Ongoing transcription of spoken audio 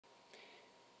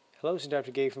Hello, this is Dr.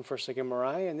 Gabe from First Look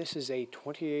MRI, and this is a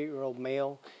 28-year-old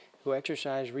male who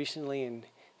exercised recently and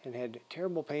had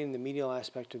terrible pain in the medial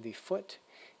aspect of the foot.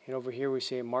 And over here we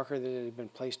see a marker that has been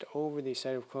placed over the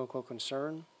site of clinical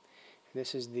concern. And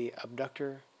this is the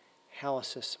abductor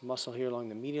hallucis muscle here along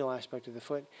the medial aspect of the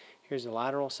foot. Here's the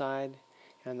lateral side.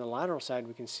 And on the lateral side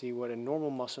we can see what a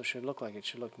normal muscle should look like. It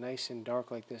should look nice and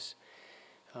dark like this.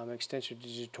 Extensor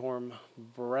digitorum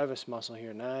brevis muscle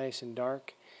here, nice and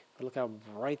dark. But look how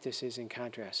bright this is in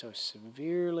contrast. So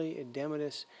severely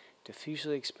edematous,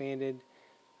 diffusely expanded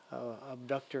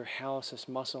abductor hallucis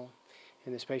muscle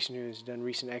in this patient who has done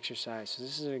recent exercise. So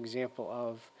this is an example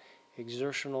of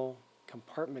exertional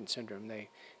compartment syndrome. They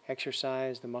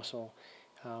exercise, the muscle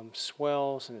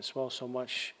swells, and it swells so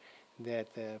much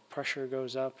that the pressure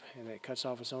goes up and it cuts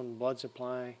off its own blood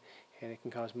supply, and it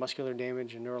can cause muscular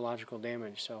damage and neurological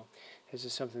damage. So this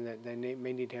is something that they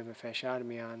may need to have a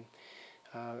fasciotomy on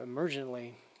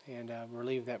emergently and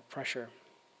relieve that pressure.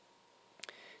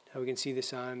 Now we can see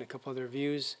this on a couple other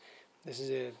views. This is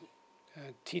a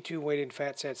T2 weighted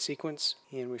fat sat sequence,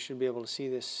 and we should be able to see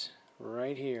this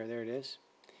right here. There it is.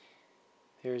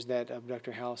 There's that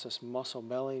abductor hallucis muscle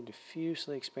belly,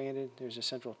 diffusely expanded. There's a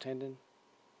central tendon.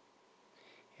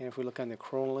 And if we look on the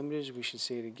coronal image, we should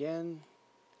see it again.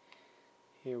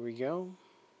 Here we go.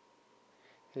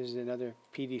 There's another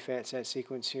PD fat sat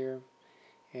sequence here.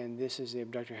 And this is the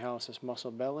abductor hallucis muscle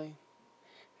belly.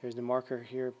 There's the marker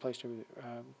here placed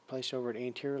over it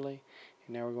anteriorly.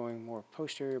 And now we're going more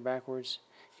posterior backwards.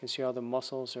 You can see all the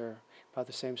muscles are about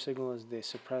the same signal as the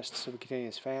suppressed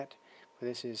subcutaneous fat. But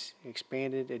this is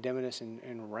expanded, edematous,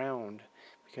 and round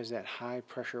because of that high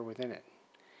pressure within it.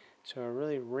 So a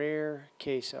really rare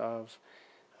case of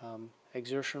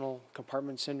exertional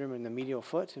compartment syndrome in the medial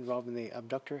foot involving the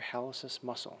abductor hallucis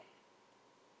muscle.